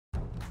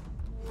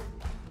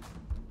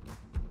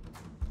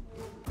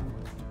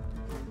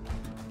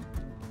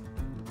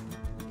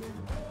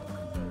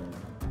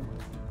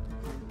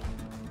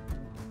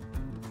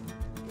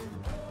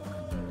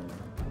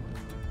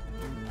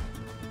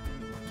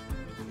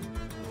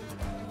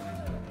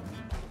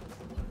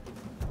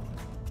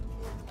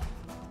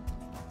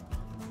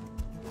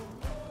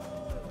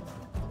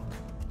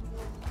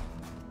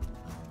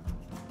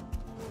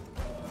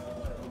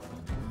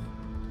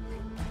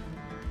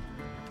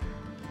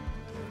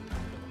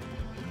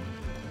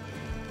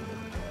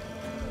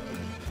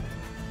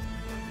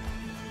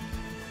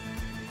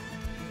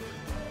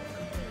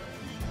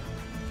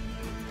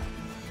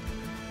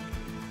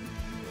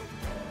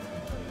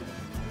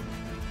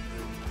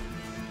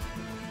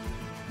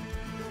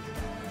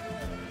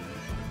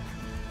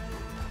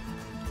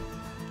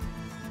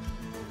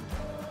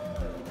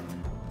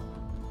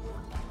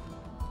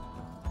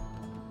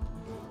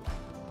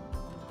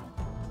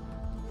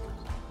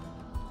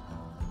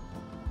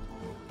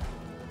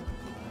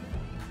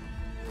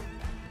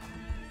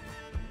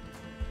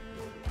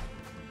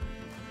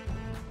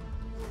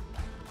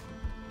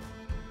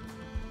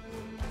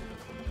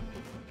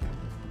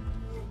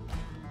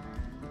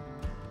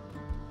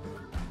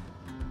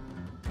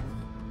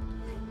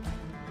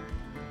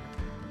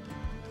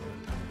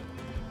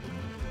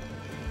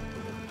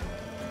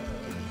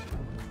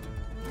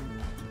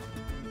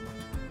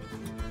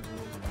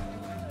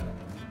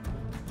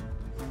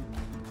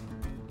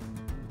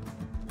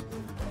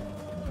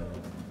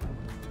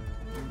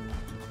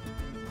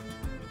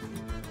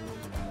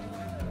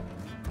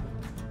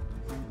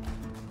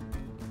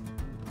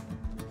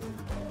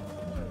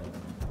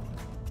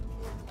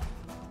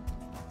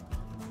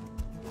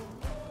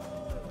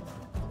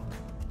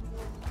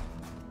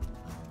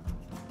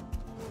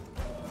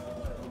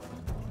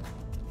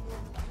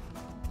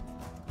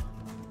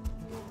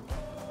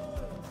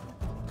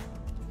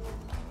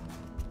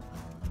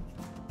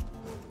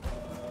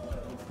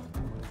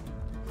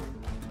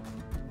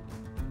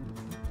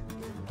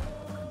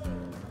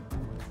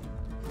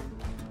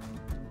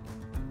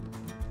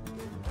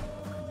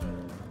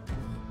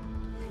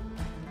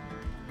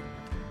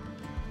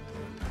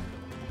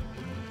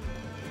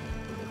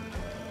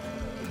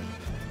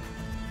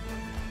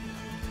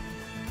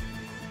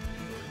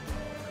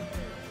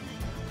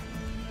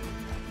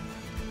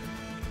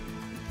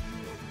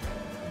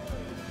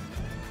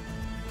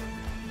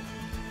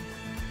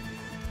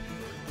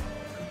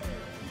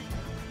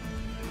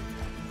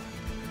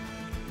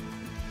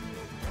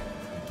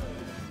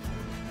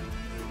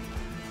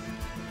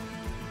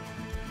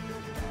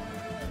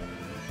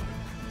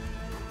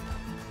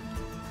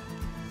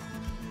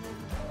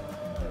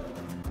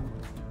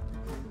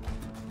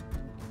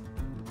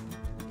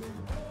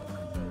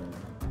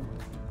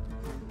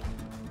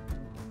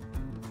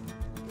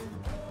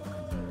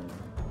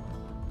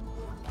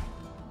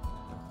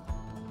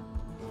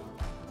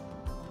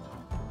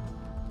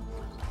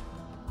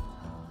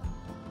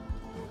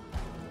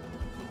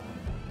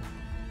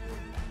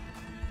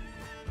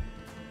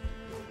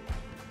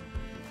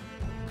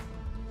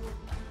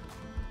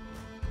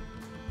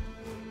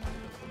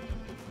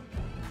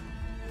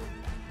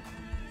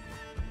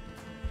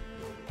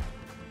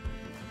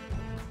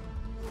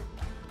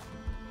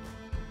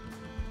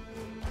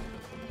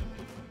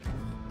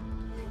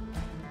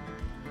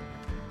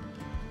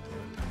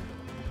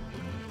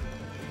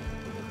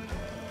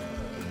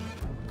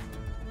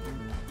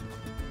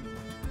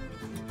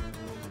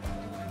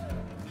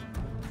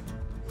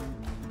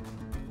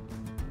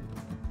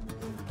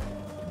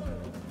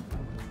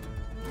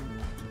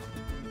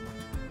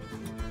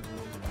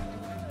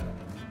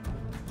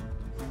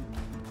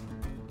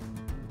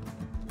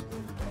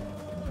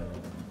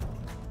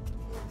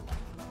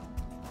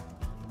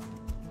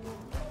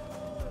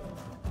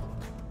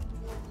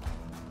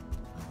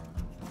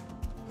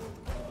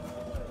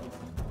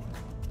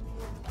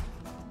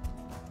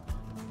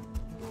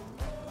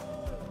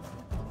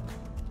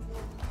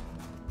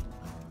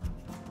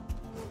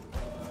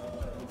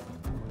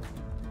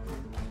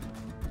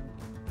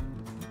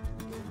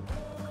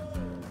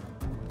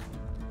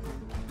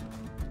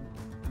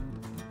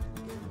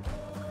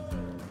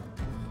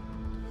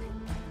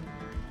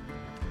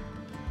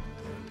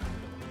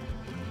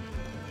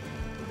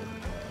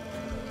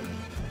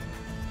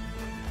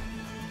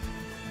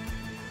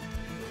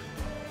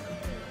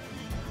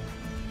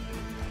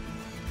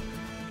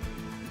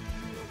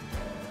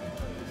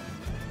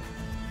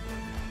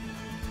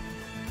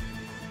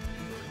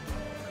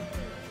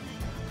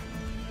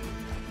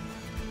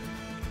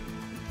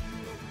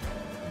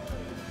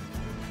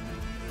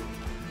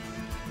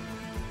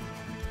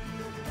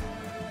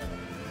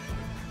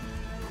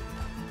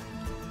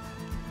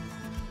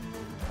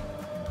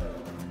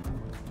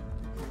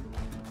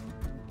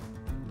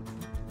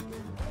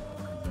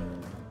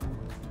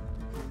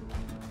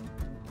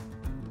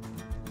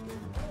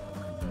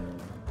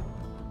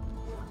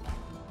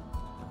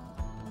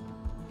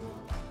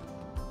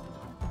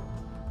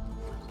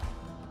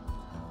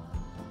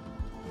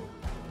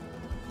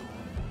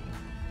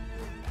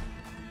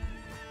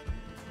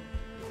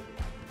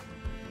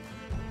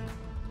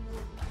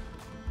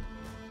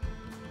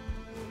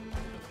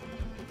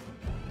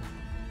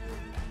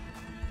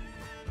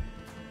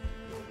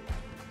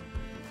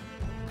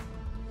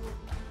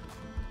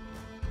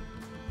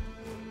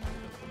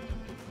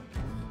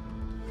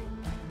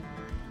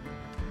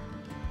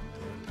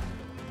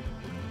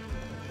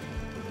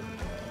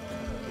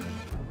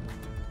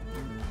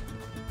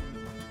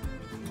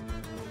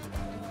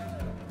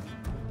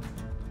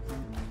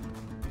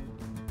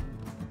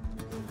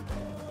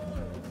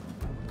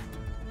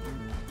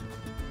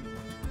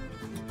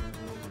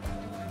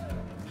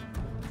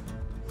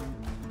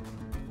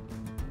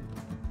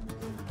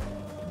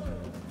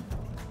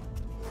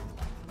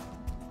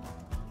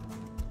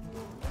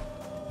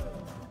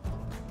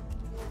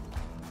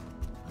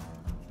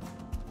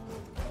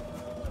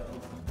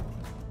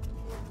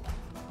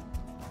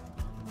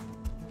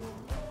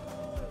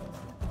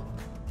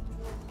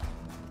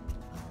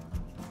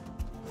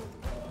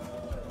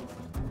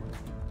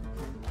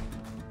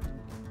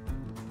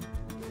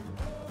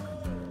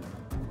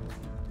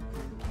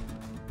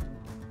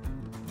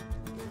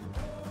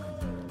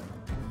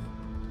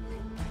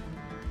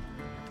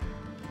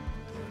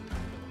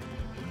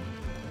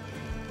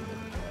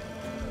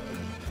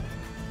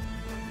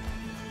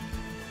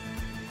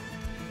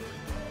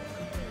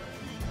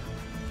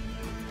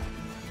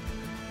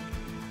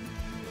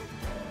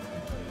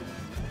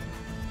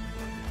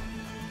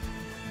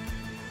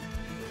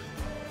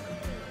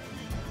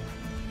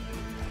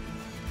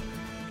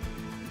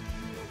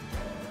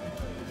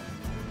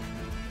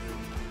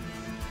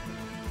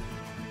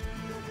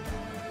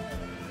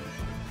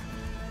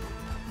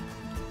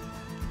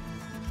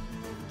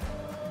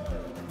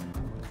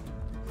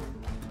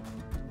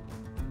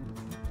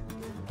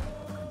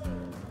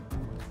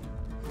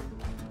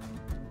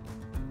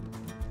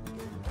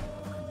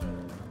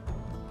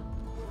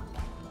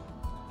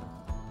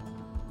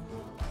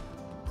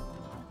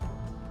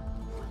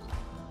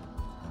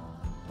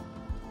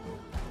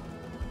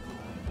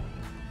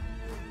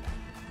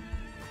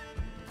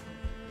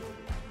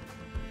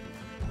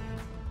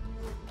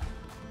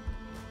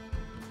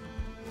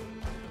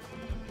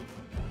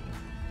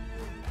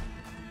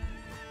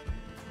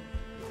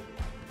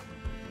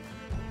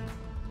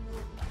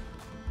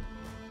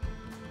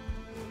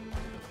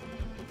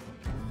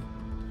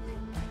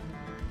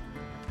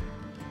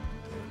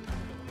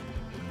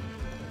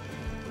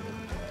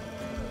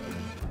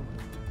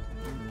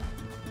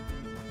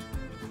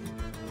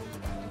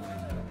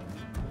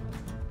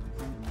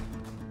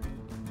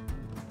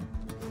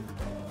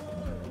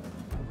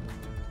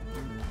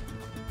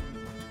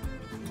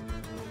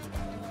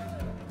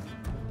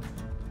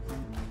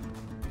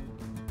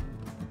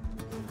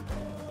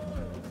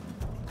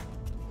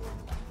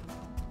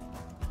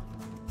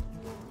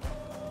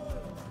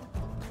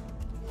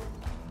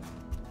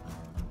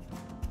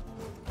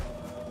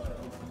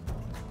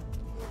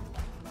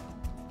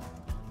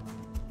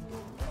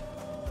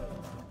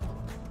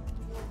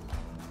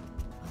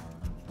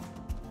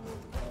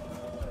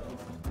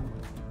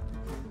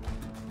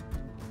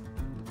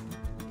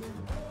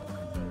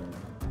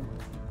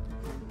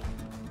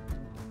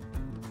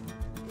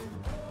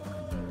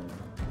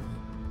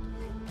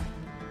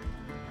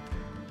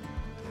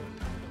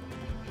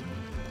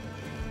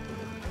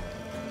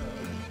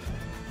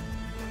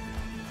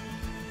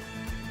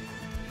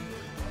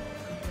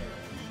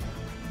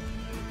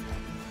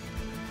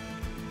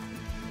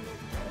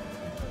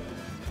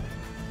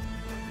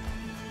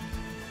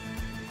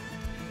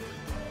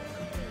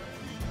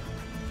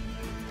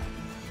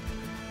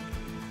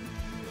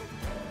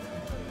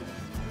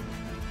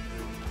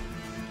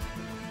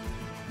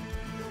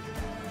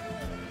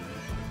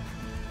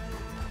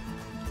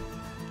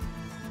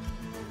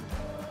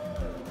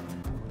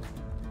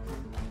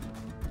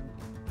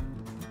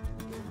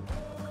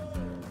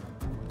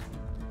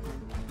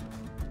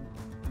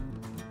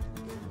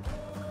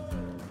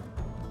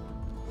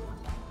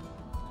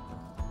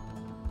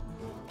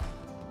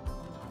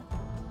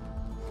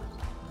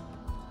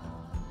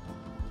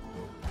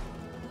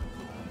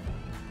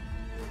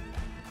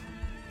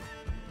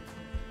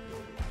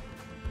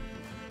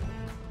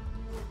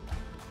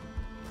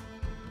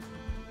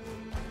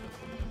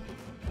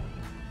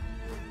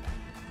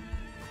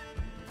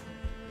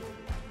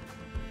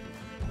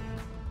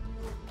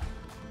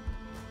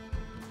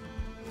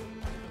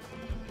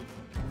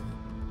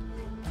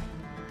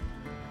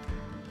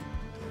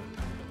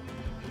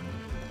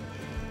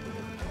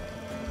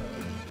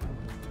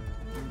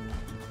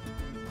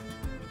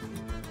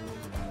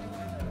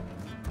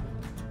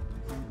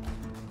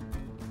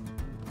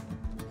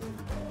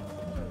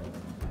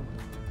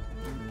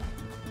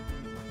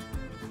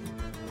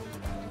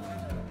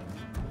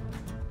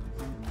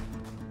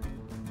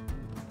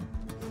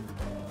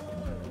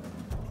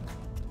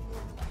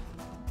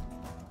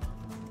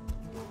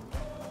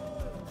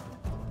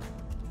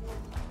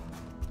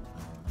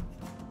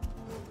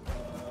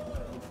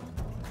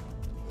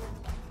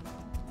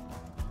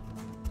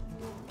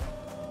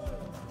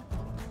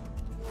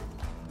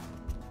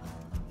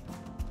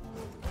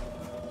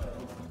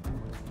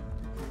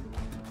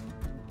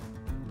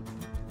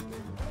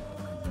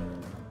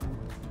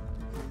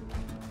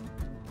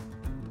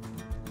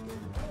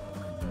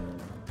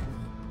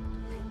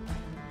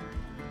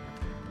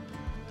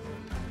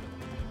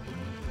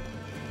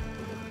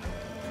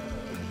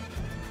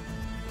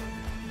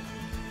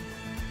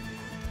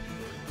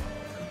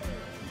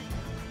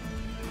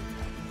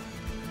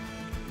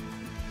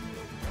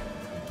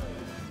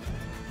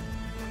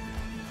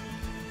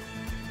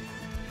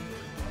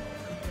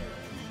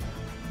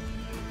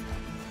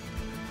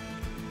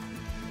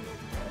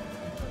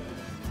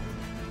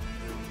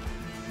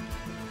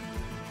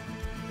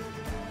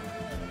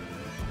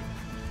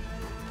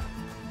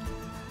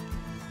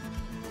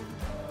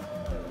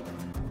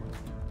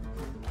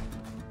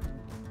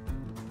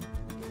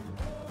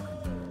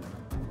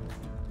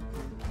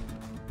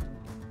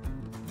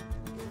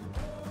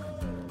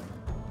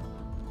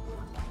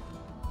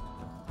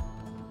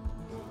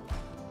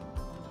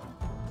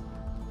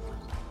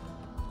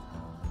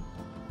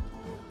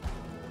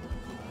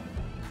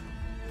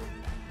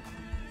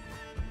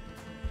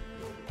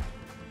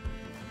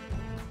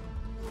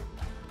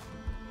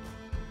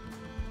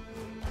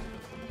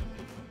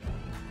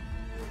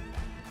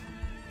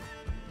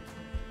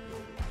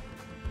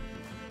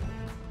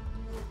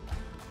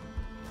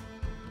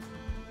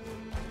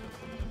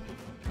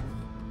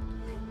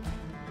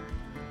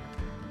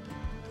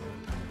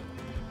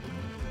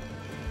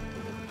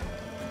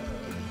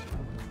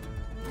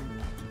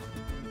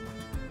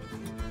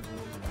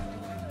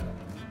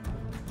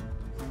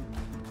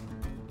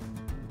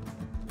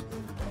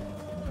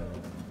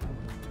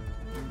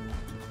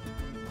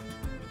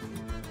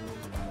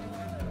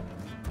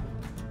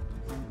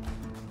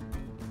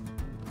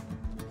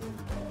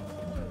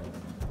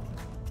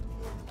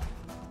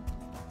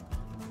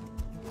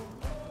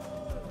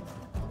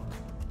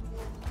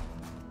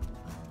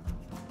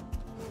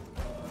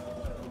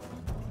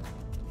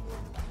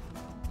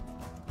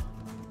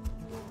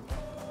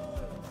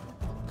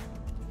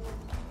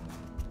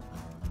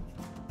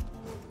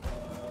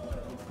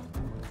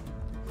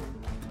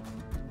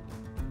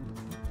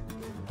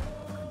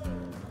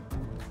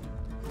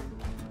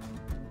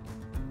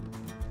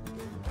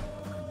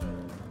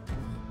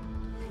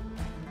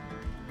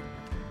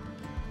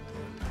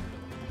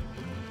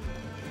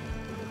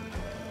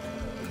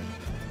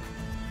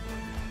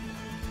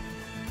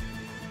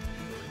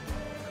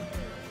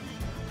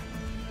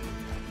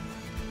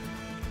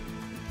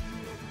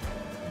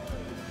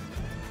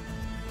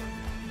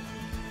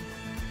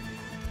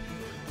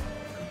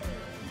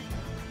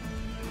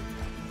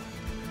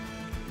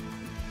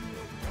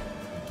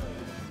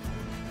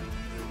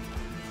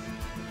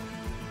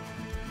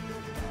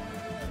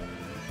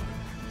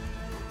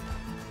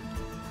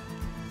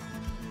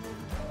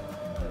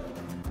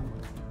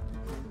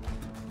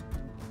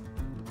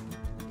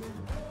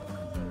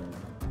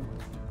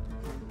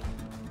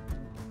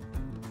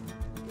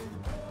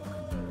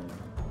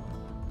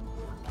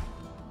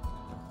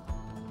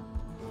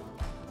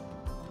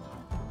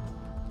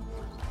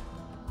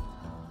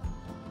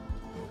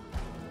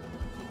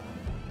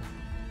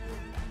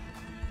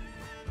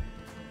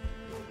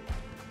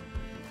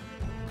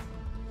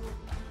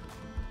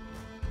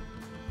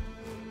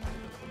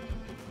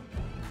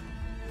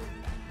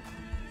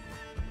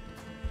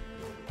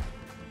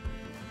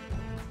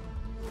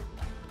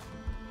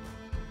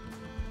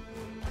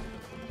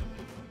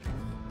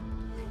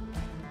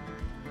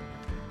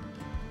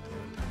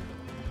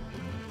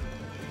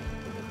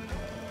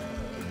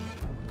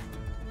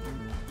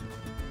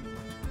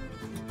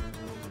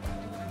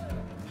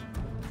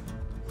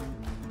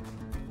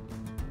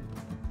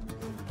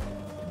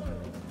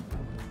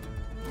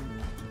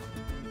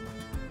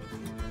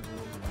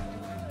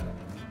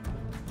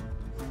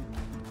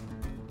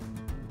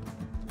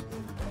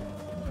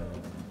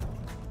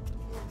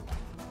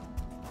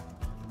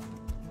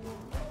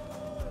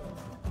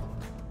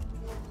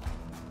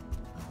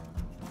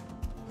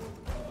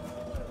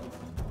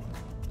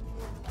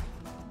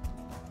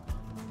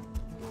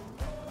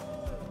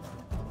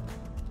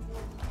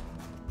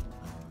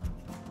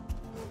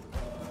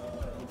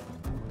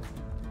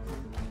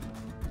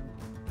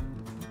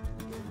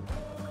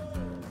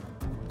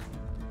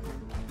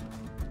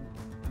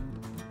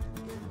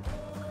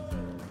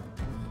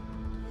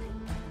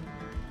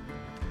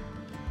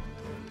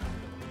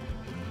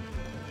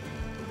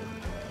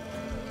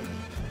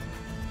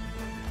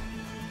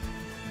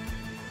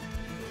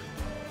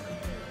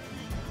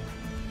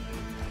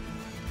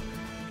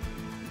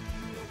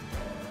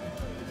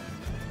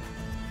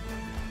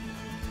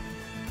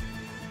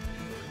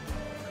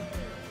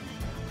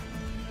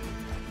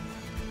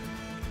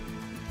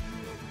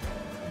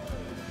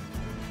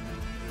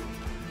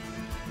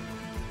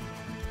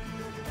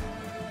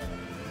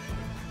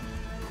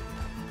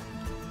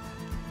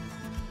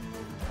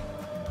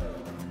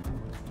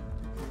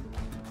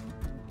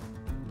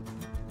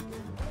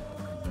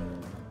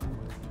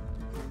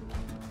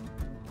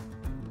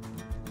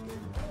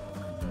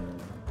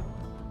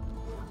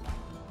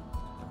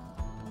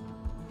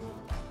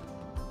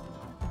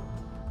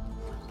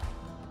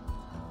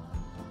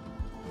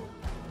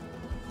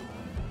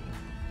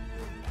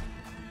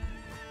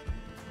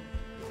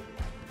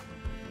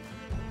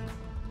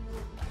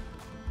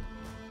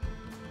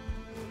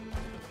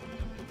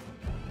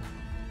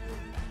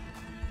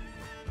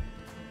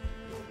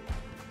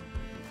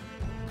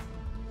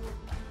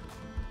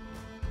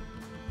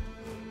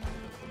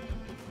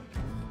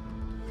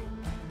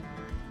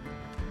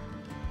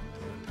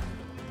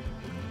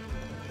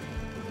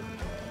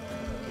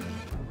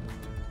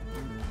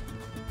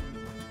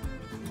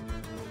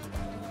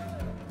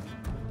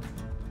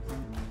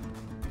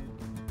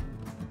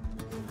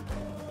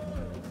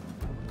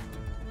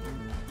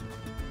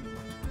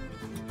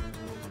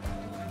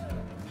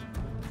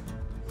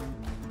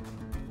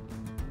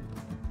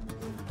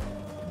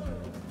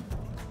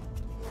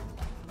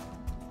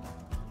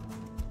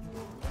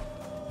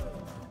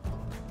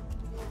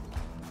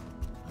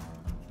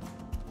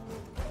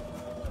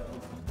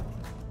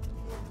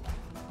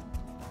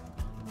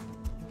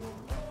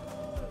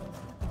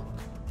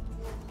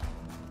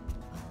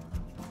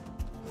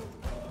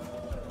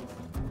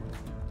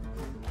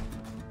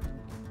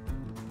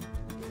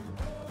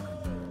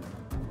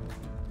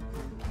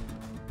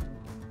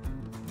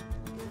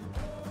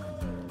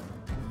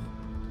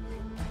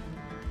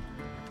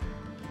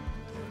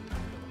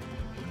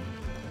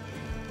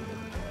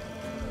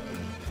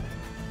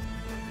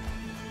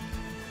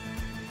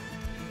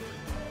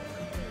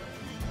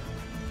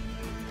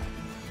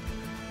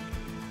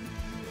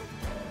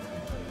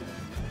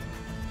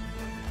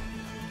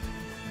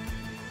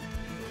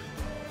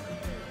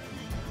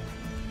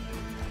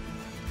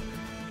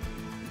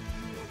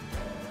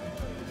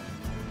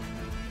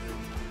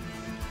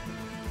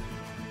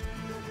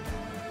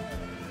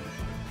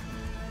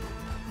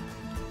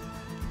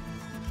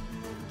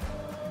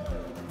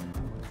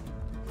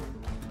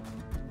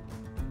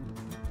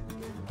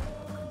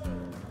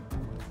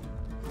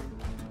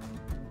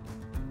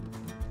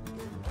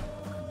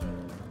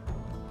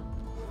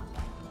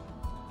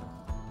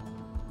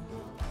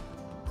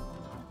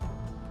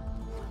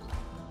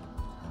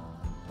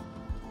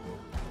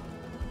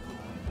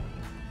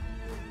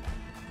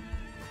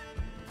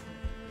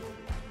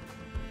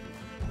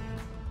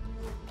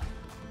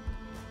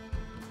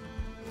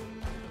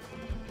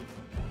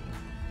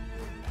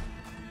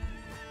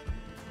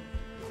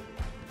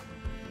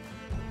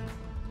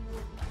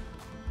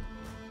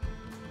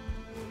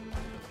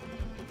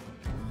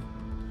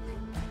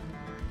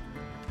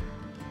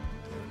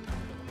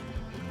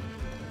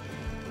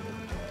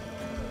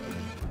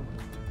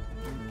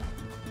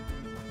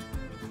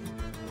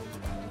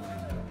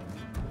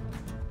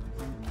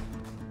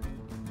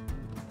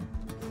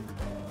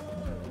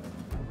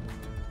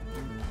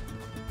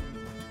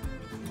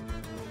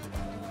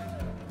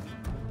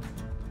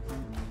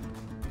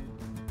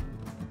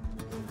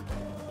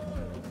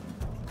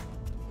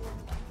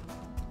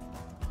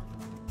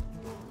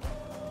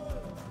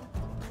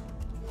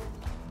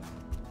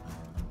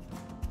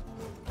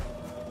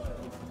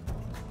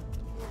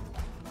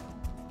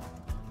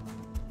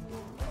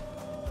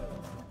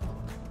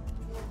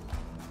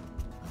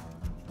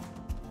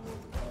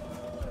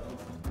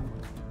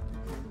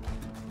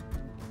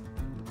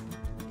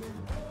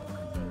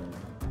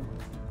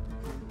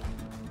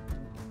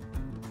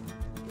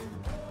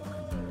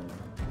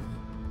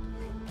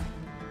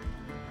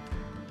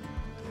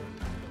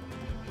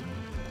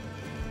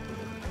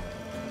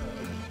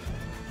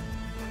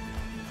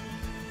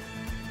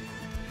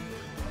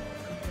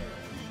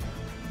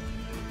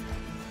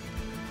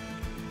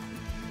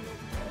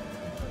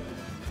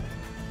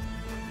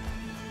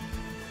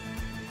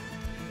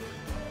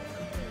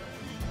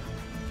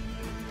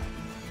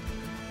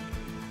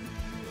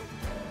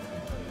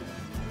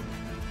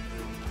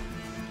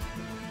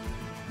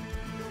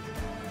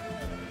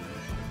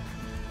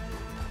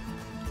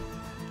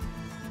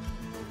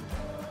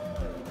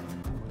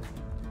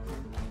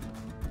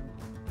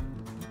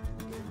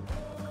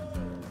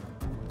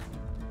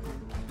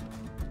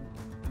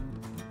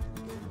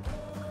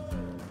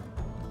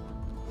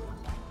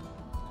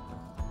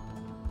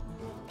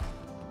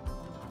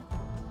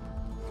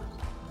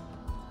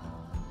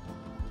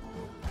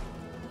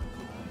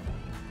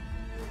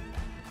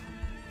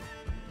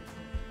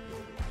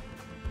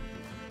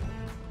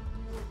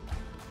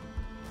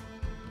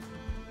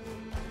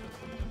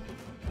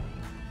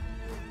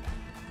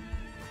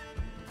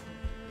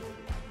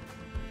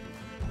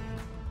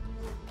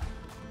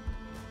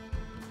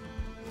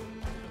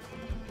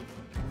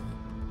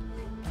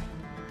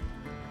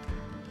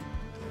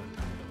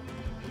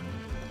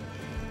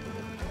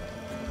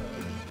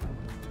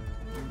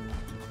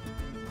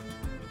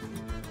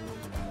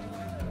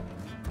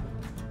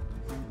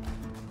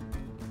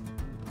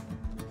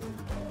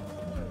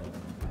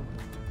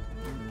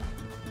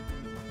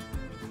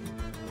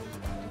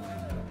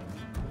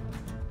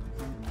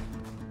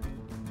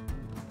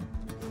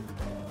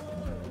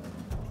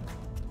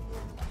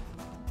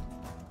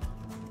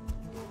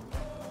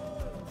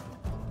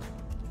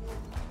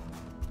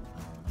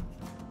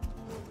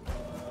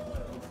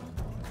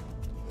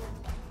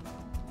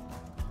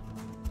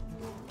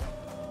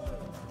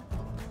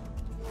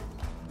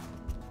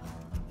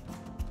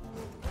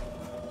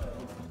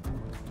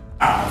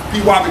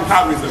Pewabi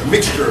pottery is a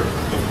mixture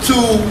of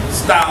two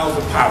styles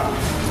of pottery.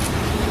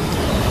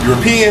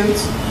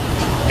 Europeans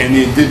and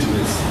the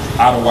indigenous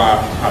Ottawa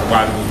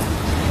and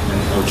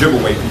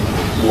Ojibwe people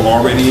who are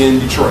already in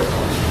Detroit.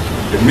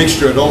 The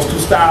mixture of those two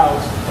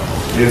styles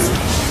is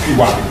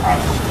Pewabi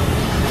pottery.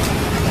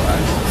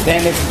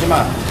 Stand next to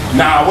Jamal.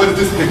 Now, what is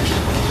this picture?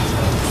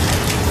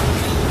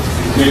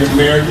 Native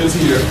Americans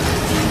here,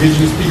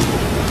 indigenous people.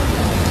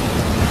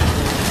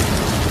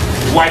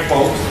 White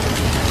folks.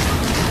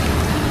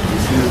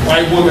 This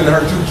white woman and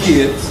her two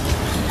kids.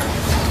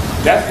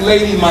 That's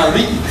Lady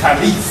Marie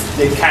Calice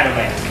de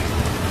Cadillac.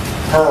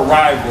 Her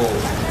arrival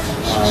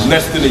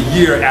less than a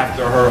year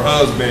after her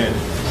husband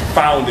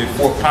founded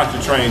Fort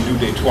Pontchartrain du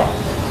Detroit.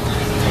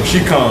 So she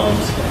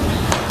comes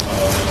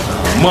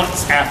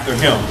months after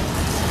him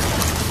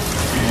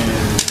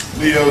and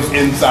lives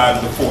inside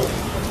of the fort.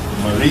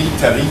 Marie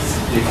Calice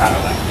de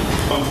Cadillac.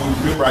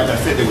 Remember, as I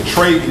said, they were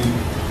trading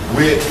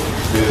with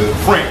the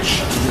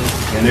French,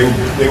 and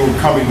they were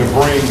coming to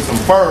bring some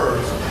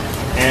furs,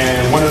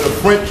 and one of the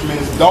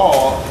Frenchmen's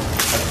dogs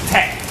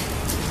attacked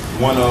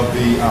one of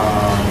the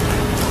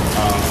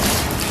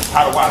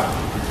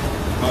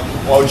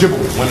Ojibwe,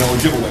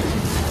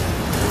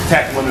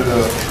 attacked one of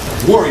the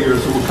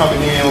warriors who were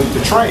coming in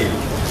to trade.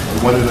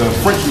 And one of the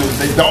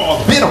Frenchmen's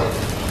dog bit him,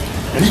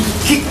 and he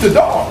kicked the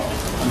dog.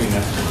 I mean,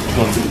 that's what he's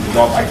going to do. The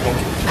dog like going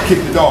to kick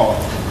the dog,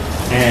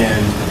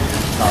 and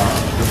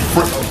the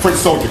French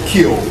soldier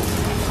killed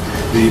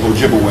the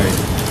Ojibwe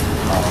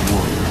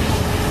warrior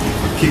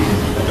for kicking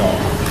the dog.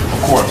 Of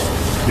course,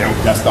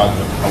 that started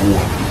a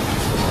war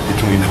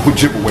between the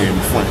Ojibwe and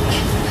the French.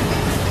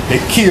 They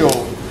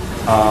killed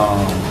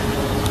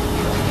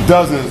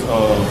dozens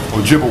of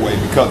Ojibwe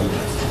because of this.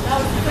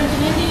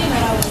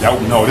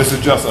 No, this is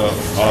just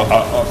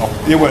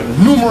there were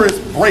numerous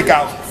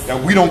breakouts that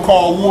we don't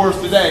call wars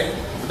today,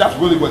 but that's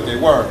really what they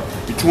were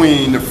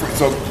between the,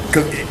 so,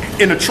 because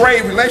in a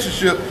trade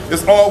relationship,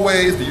 it's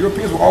always, the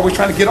Europeans were always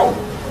trying to get over.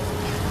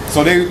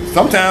 So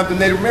sometimes the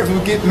Native Americans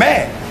would get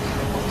mad.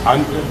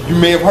 You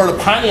may have heard of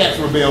Pontiac's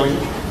Rebellion.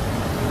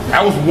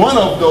 That was one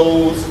of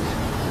those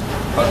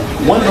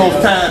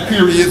time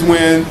periods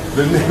when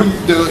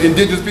the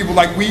indigenous people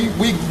like we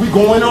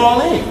going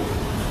all in,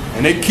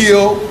 and they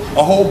killed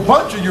a whole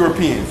bunch of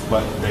Europeans,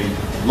 but they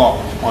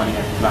lost.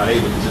 Pontiac was not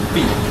able to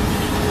defeat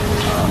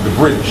the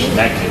British. In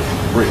that case,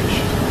 the British,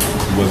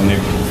 he wasn't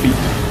able to defeat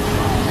them,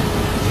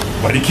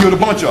 but he killed a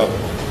bunch of them.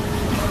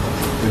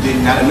 But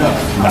then not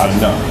enough. Not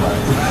enough,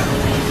 right?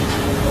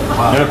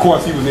 Wow. And of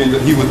course, he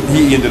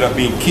ended up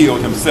being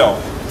killed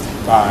himself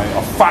by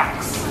a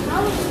Fox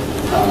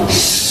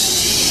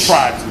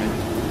tribesman.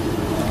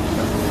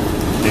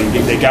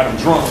 They got him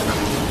drunk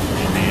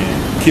and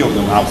then killed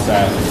him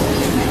outside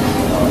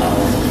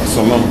of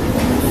Sonora.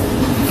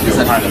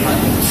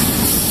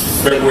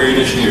 February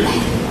this year.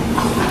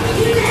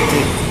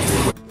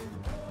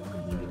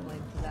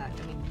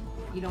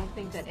 You don't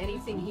think that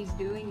anything he's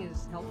doing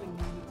is helping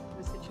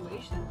the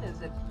situation?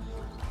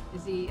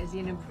 Is he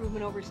an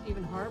improvement over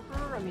Stephen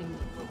Harper? I mean,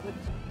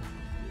 what's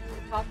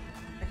the top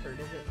record?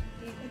 Is it?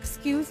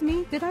 Excuse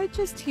me, did I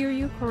just hear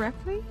you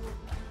correctly?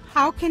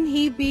 How can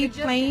he be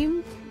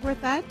blamed with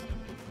that?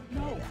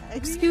 No.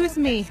 Excuse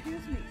me.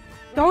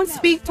 Don't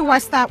speak to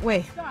us that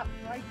way. Stop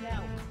right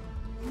now.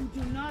 You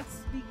do not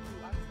speak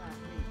to us that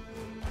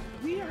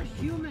way. We are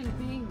human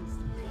beings,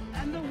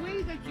 and the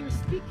way that you're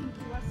speaking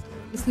to us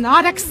is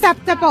not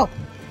acceptable.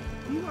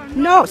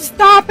 No,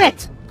 stop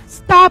it.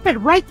 Stop it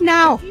right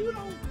now.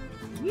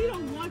 We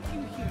don't want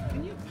you here.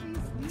 Can you please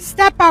leave?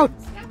 Step out.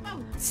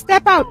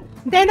 Step out.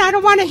 Then I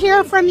don't want to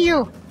hear from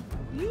you.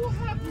 You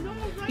have no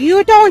right.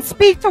 You don't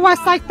speak to us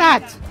like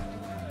that.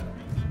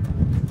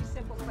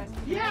 Simple question.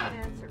 Yeah.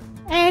 Answer.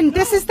 And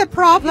this is the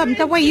problem,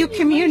 the way you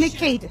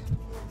communicate.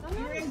 I'm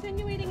not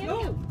insinuating anything.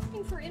 I'm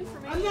looking for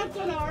information. I'm not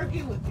going to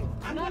argue with you.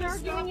 I'm not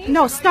arguing either.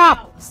 No,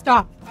 stop.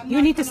 Stop.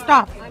 You need to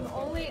stop. I'm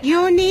only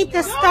You need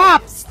to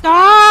stop.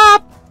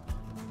 Stop.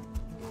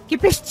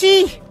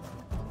 Kipishi.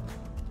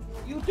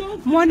 You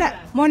don't.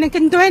 Mona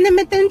kandoy na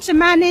metin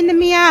chamane na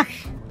miyak.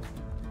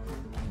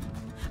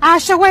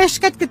 Asha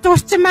weshkat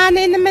kitos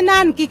chamane na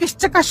menan kikis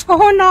chakas ko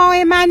hono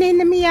e mane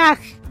na miyak.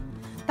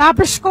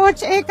 Tapos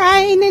coach e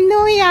kain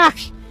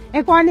nuyak.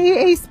 E kwan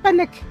e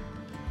ispanik.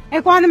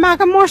 E kwan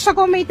magamosha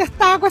ko may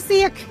tahtago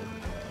siyak.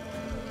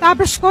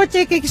 Tapos coach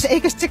e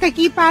kikis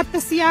chakakipat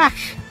siyak.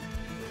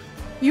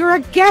 You're a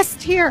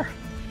guest here,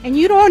 and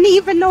you don't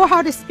even know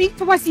how to speak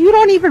to us. You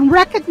don't even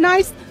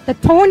recognize the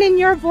tone in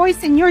your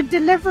voice and your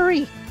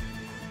delivery.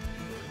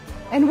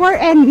 And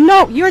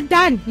no, you're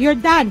done. You're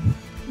done.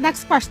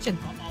 Next question.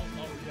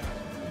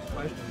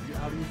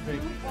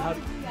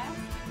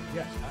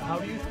 How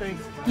do you think?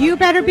 You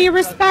better be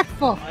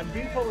respectful. I'm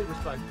being totally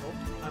respectful.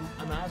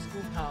 I'm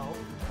asking how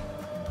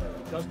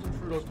Justin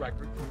Trudeau's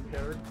record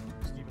compared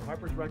to Stephen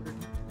Harper's record.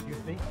 Do you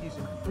think he's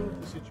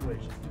improved the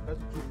situation? That's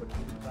the truth. What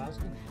he was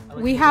asking.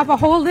 We have a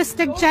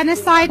holistic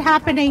genocide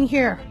happening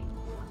here.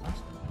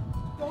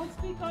 Don't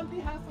speak on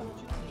behalf of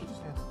Julie.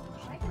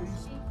 I can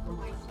speak for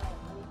myself.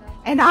 I mean,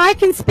 And I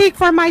can speak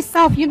for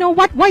myself. You know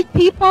what, white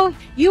people?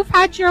 You've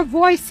had your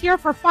voice here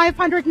for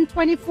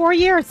 524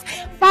 years.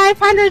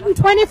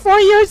 524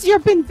 years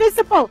you've been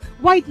visible,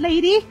 white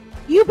lady.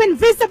 You've been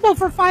visible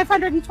for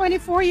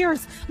 524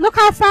 years. Look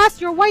how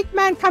fast your white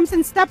man comes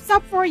and steps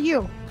up for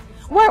you.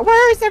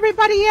 Where is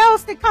everybody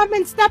else to come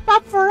and step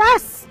up for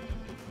us?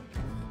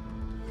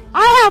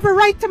 I have a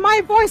right to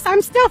my voice.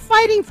 I'm still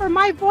fighting for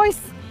my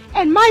voice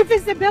and my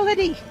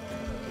visibility.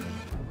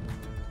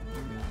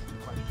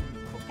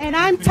 And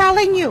I'm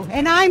telling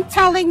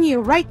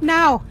you right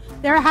now,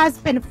 there has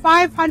been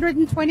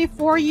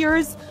 524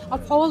 years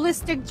of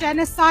holistic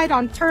genocide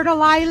on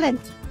Turtle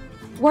Island.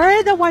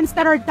 We're the ones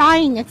that are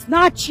dying. It's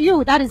not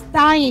you that is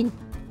dying.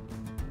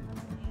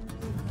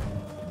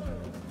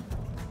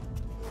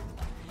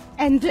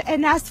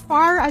 And as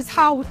far as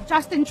how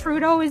Justin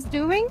Trudeau is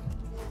doing,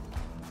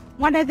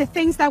 one of the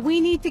things that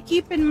we need to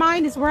keep in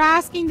mind is we're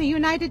asking the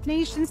United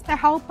Nations to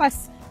help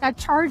us that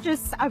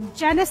charges of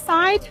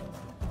genocide,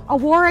 a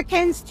war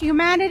against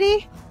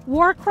humanity,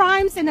 war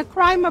crimes, and a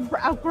crime of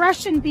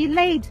aggression be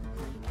laid,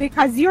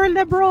 because your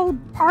Liberal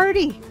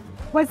Party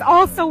was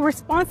also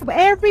responsible.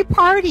 Every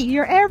party,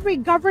 every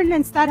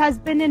governance that has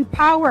been in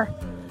power,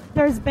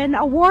 there's been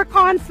a war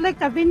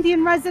conflict of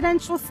Indian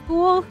Residential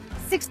School,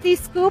 60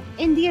 Scoop,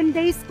 Indian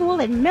Day School,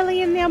 and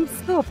Millennium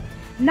Scoop.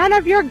 None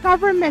of your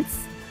governments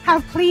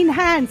have clean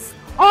hands.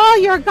 All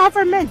of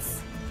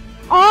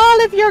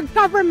your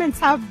governments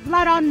have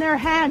blood on their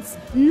hands.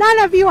 None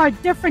of you are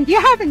different. You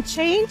haven't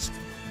changed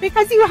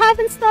because you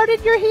haven't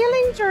started your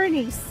healing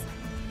journeys.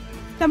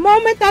 The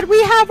moment that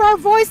we have our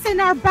voice and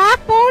our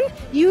backbone,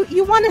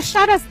 you want to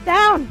shut us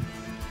down.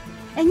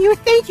 And you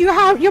think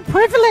you're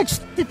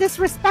privileged to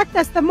disrespect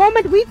us. The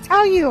moment we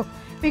tell you,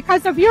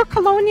 because of your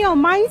colonial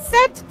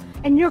mindset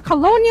and your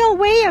colonial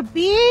way of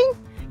being,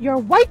 your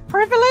white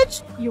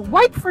privilege, your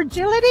white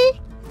fragility,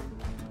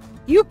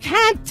 you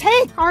can't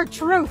take our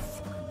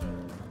truth.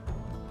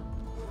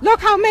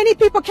 Look how many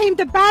people came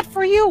to bat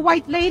for you,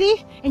 white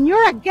lady, and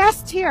you're a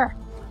guest here.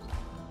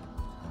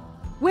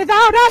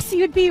 Without us,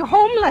 you'd be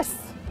homeless.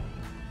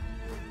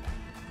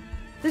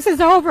 This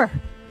is over.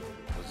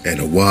 And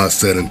a wise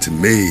said unto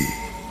me,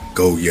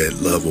 go yet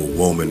love a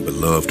woman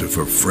beloved of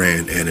her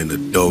friend and an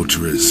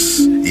adulteress,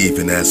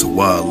 even as a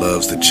wild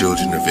loves the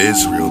children of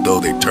Israel,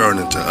 though they turn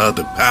unto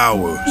other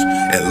powers,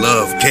 and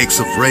love cakes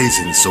of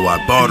raisins. So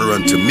I bought her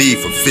unto me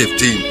for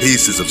 15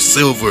 pieces of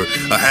silver,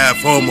 a half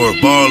homer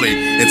of barley,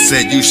 and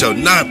said, you shall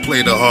not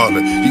play the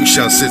harlot, you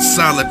shall sit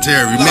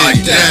solitary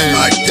like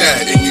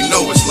that, and you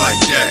know it's like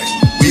that.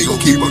 We gon'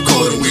 keep her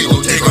cold and we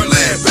gon' take our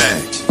land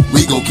back.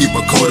 We gon' keep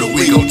her cold and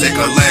we gon' take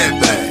our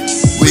land back.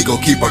 We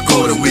gon' keep our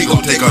cold and we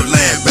gon' take our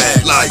land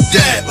back. Like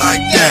that,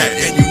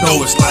 and you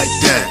know it's like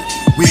that.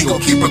 We gon'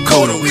 keep our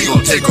cold and we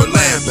gon' take our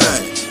land back.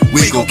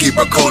 We gon' keep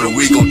our cold and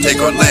we gon' take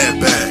our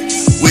land back.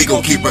 We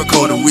gon' keep our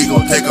cold and we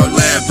gon' take our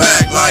land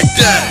back. Like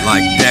that.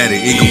 Like that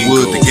in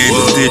Inglewood, the game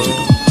is digital.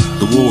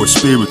 The war is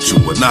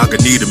spiritual, a Naga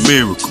need a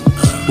miracle.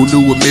 Who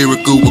knew a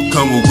miracle would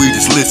come when we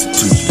just listened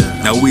to you?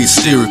 Now we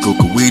hysterical,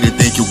 cause we didn't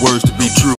think your words to be true.